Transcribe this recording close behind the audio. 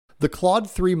The Claude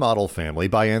 3 model family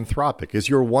by Anthropic is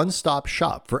your one-stop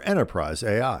shop for enterprise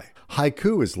AI.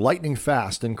 Haiku is lightning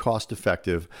fast and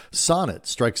cost-effective, Sonnet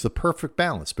strikes the perfect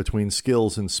balance between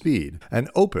skills and speed,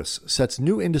 and Opus sets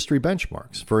new industry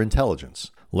benchmarks for intelligence.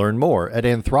 Learn more at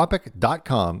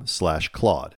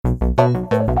anthropic.com/Claude.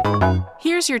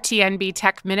 Here's your TNB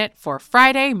Tech Minute for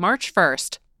Friday, March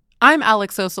 1st. I'm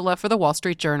Alex Osola for The Wall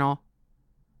Street Journal.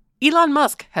 Elon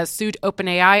Musk has sued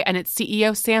OpenAI and its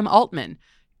CEO Sam Altman.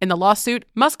 In the lawsuit,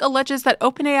 Musk alleges that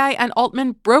OpenAI and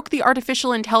Altman broke the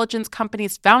artificial intelligence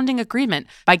company's founding agreement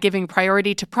by giving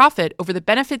priority to profit over the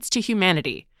benefits to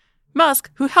humanity. Musk,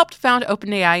 who helped found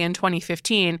OpenAI in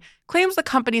 2015, claims the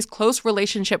company's close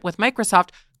relationship with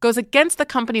Microsoft goes against the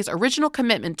company's original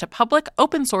commitment to public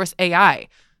open-source AI.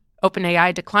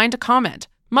 OpenAI declined to comment.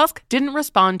 Musk didn't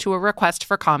respond to a request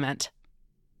for comment.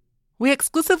 We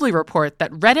exclusively report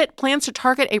that Reddit plans to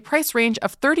target a price range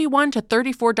of $31 to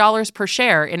 $34 per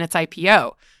share in its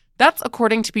IPO. That's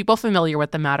according to people familiar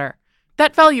with the matter.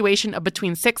 That valuation of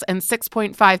between $6 and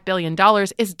 $6.5 billion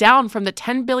is down from the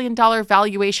 $10 billion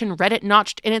valuation Reddit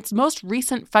notched in its most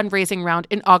recent fundraising round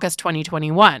in August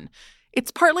 2021. It's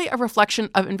partly a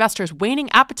reflection of investors' waning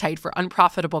appetite for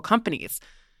unprofitable companies.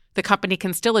 The company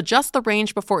can still adjust the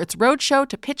range before its roadshow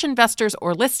to pitch investors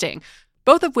or listing,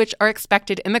 both of which are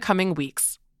expected in the coming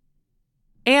weeks.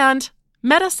 And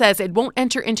Meta says it won't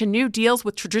enter into new deals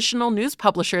with traditional news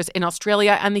publishers in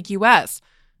Australia and the US.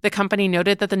 The company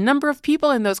noted that the number of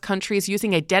people in those countries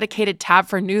using a dedicated tab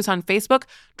for news on Facebook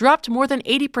dropped more than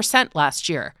 80% last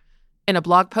year. In a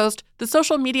blog post, the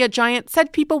social media giant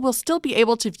said people will still be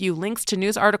able to view links to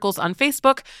news articles on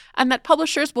Facebook and that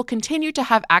publishers will continue to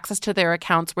have access to their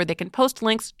accounts where they can post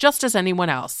links just as anyone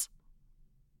else.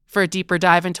 For a deeper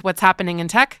dive into what's happening in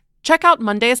tech, check out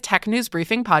Monday's Tech News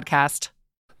Briefing podcast.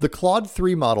 The Claude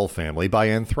 3 model family by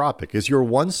Anthropic is your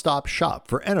one-stop shop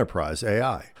for enterprise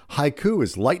AI. Haiku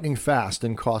is lightning fast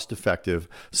and cost-effective,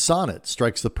 Sonnet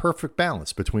strikes the perfect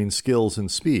balance between skills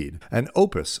and speed, and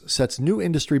Opus sets new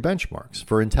industry benchmarks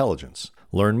for intelligence.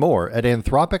 Learn more at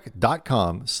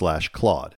anthropic.com/Claude.